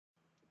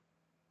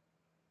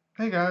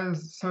Hey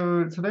guys,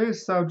 so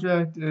today's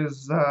subject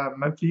is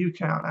my view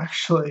count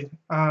actually.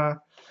 I've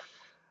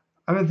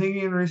been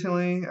thinking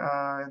recently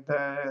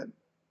that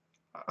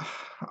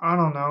I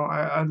don't know,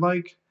 I'd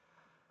like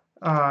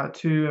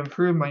to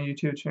improve my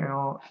YouTube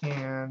channel,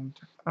 and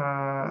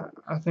I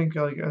think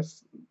like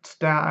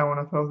stat I want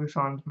to focus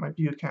on is my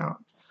view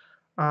count.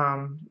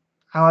 Um,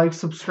 I like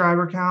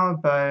subscriber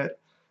count, but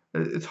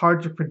it's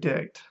hard to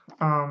predict.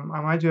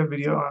 I might do a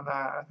video on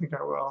that. I think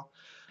I will.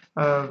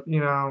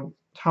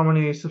 How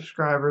many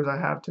subscribers I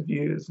have to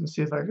views, and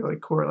see if I could like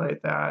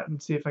correlate that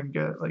and see if I can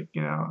get like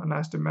an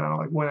estimate on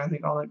like when I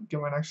think I'll like get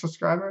my next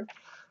subscriber.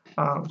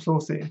 So we'll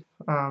see.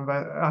 But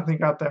I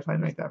think I'll definitely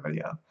make that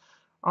video.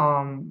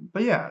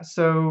 But yeah,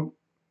 so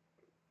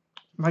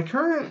my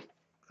current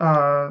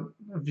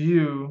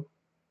view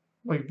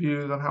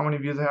views on how many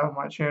views I have on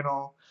my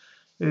channel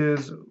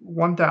is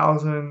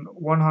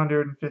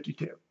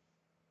 1,152.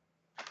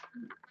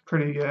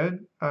 Pretty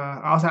good.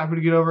 I was happy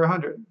to get over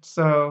 100.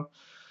 So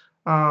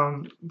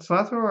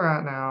that's where we're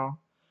at now.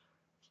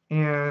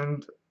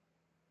 And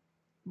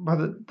by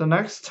the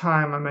next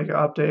time I make an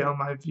update on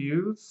my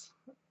views,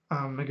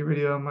 make a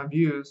video on my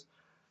views,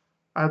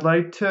 I'd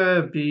like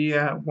to be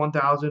at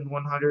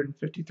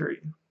 1,153.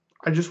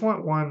 I just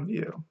want one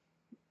view.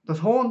 This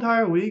whole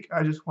entire week,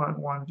 I just want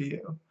one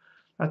view.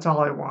 That's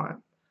all I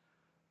want.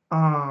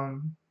 I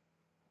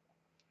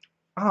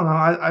don't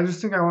know. I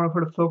just think I want to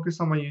put a focus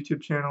on my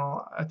YouTube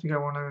channel. I think I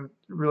want to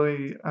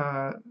really,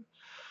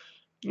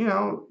 you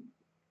know,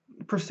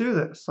 pursue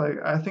this. Like,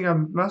 I think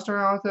I'm messing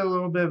around with it a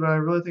little bit, but I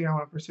really think I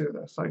want to pursue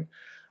this. Like,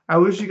 I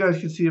wish you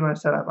guys could see my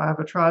setup. I have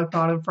a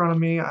tripod in front of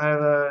me. I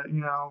have a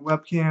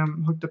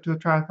webcam hooked up to the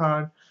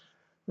tripod.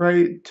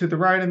 Right to the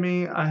right of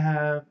me, I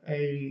have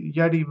a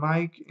Yeti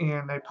mic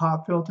and a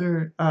pop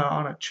filter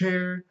on a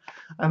chair.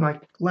 And my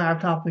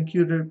laptop and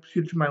computer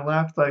to my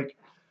left. Like,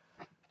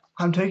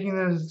 I'm taking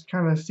this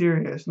kind of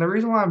serious. And the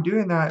reason why I'm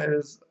doing that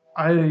is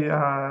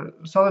I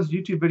saw this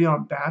YouTube video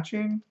on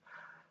batching.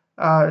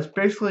 It's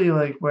basically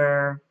like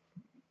where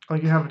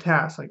like you have a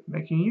task like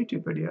making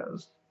YouTube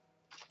videos.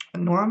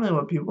 And normally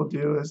what people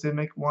do is they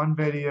make one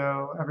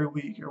video every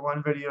week or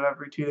one video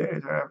every 2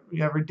 days or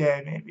every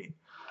day maybe.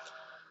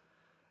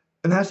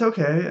 And that's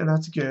okay and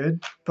that's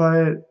good,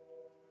 but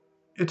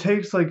it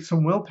takes like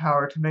some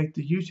willpower to make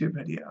the YouTube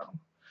video.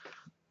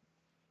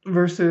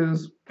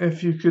 Versus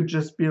if you could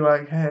just be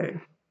like, hey,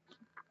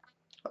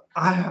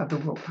 I have the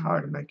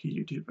willpower to make a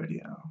YouTube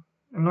video.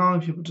 And not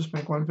only people just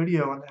make one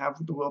video and they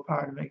have the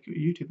willpower to make a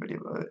YouTube video,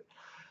 but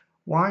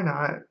why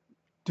not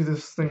do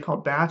this thing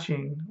called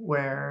batching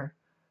where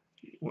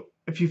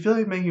if you feel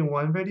like making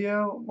one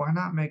video, why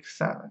not make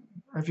 7?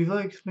 Or if you feel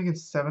like making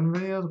 7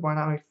 videos, why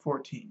not make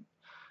 14?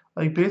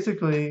 Like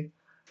basically,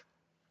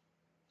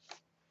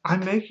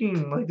 I'm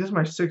making like this is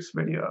my 6th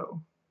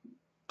video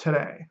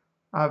today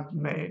I've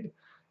made,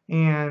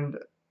 and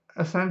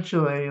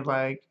essentially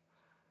like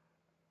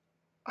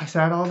I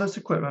set all this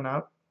equipment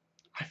up.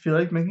 I feel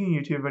like making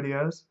YouTube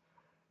videos,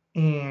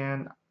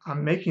 and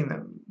I'm making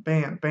them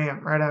bam,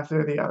 bam, right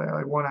after the other,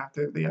 like one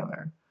after the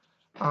other,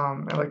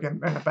 like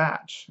in a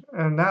batch.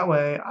 And that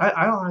way,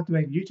 I don't have to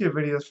make YouTube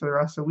videos for the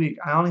rest of the week.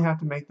 I only have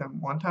to make them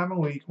one time a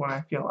week when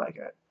I feel like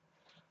it.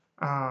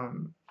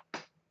 Um,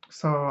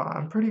 so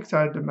I'm pretty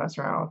excited to mess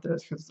around with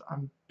this because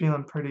I'm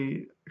feeling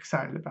pretty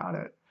excited about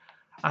it.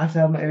 I have to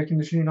have my air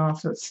conditioning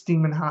off, so it's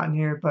steaming hot in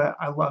here, but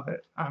I love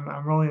it.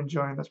 I'm really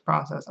enjoying this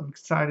process. I'm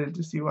excited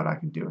to see what I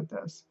can do with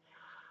this.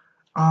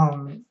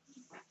 Um,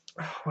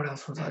 what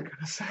else was I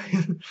gonna say?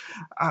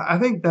 I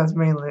think that's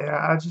mainly it.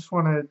 I just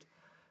wanted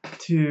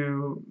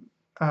to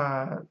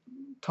uh,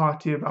 talk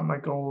to you about my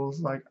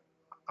goals. Like,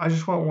 I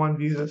just want one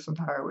view this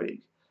entire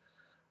week.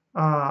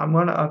 I'm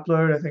gonna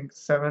upload, I think,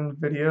 7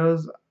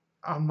 videos.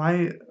 I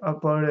might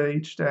upload it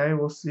each day.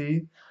 We'll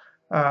see.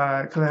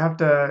 Because I have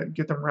to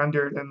get them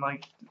rendered and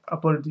like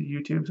uploaded to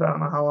YouTube, so I don't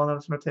know how long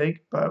that's gonna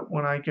take. But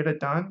when I get it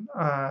done,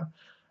 I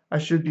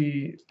should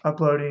be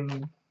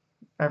uploading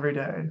every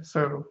day.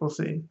 So we'll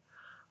see.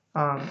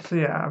 So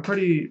yeah, I'm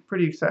pretty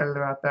excited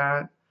about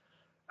that.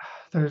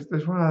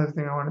 There's one other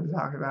thing I wanted to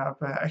talk about,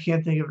 but I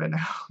can't think of it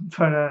now.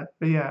 But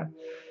yeah.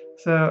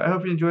 So I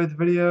hope you enjoyed the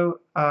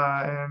video,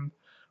 and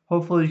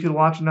hopefully you can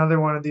watch another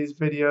one of these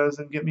videos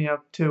and get me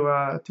up to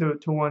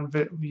one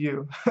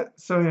view.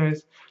 So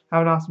anyways,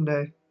 have an awesome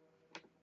day.